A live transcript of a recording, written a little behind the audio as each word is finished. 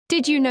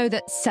Did you know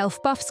that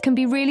self-buffs can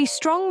be really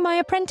strong, my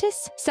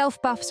apprentice?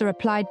 Self-buffs are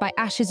applied by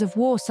ashes of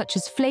war such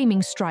as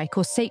Flaming Strike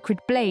or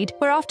Sacred Blade,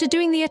 where after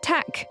doing the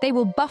attack, they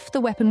will buff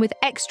the weapon with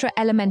extra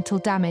elemental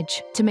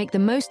damage. To make the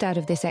most out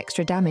of this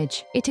extra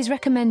damage, it is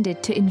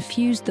recommended to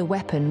infuse the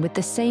weapon with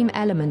the same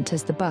element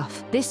as the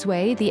buff. This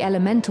way, the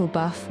elemental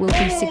buff will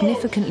be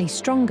significantly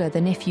stronger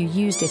than if you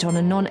used it on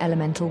a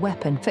non-elemental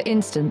weapon. For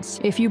instance,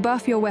 if you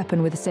buff your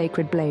weapon with a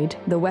Sacred Blade,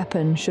 the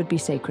weapon should be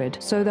sacred,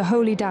 so the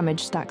holy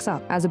damage stacks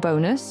up. As a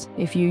bonus,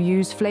 if you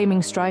use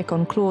Flaming Strike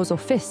on claws or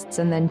fists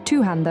and then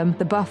two-hand them,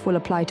 the buff will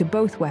apply to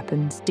both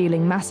weapons,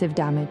 dealing massive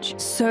damage.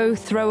 So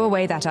throw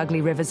away that ugly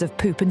rivers of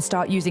poop and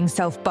start using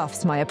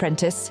self-buffs, my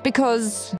apprentice, because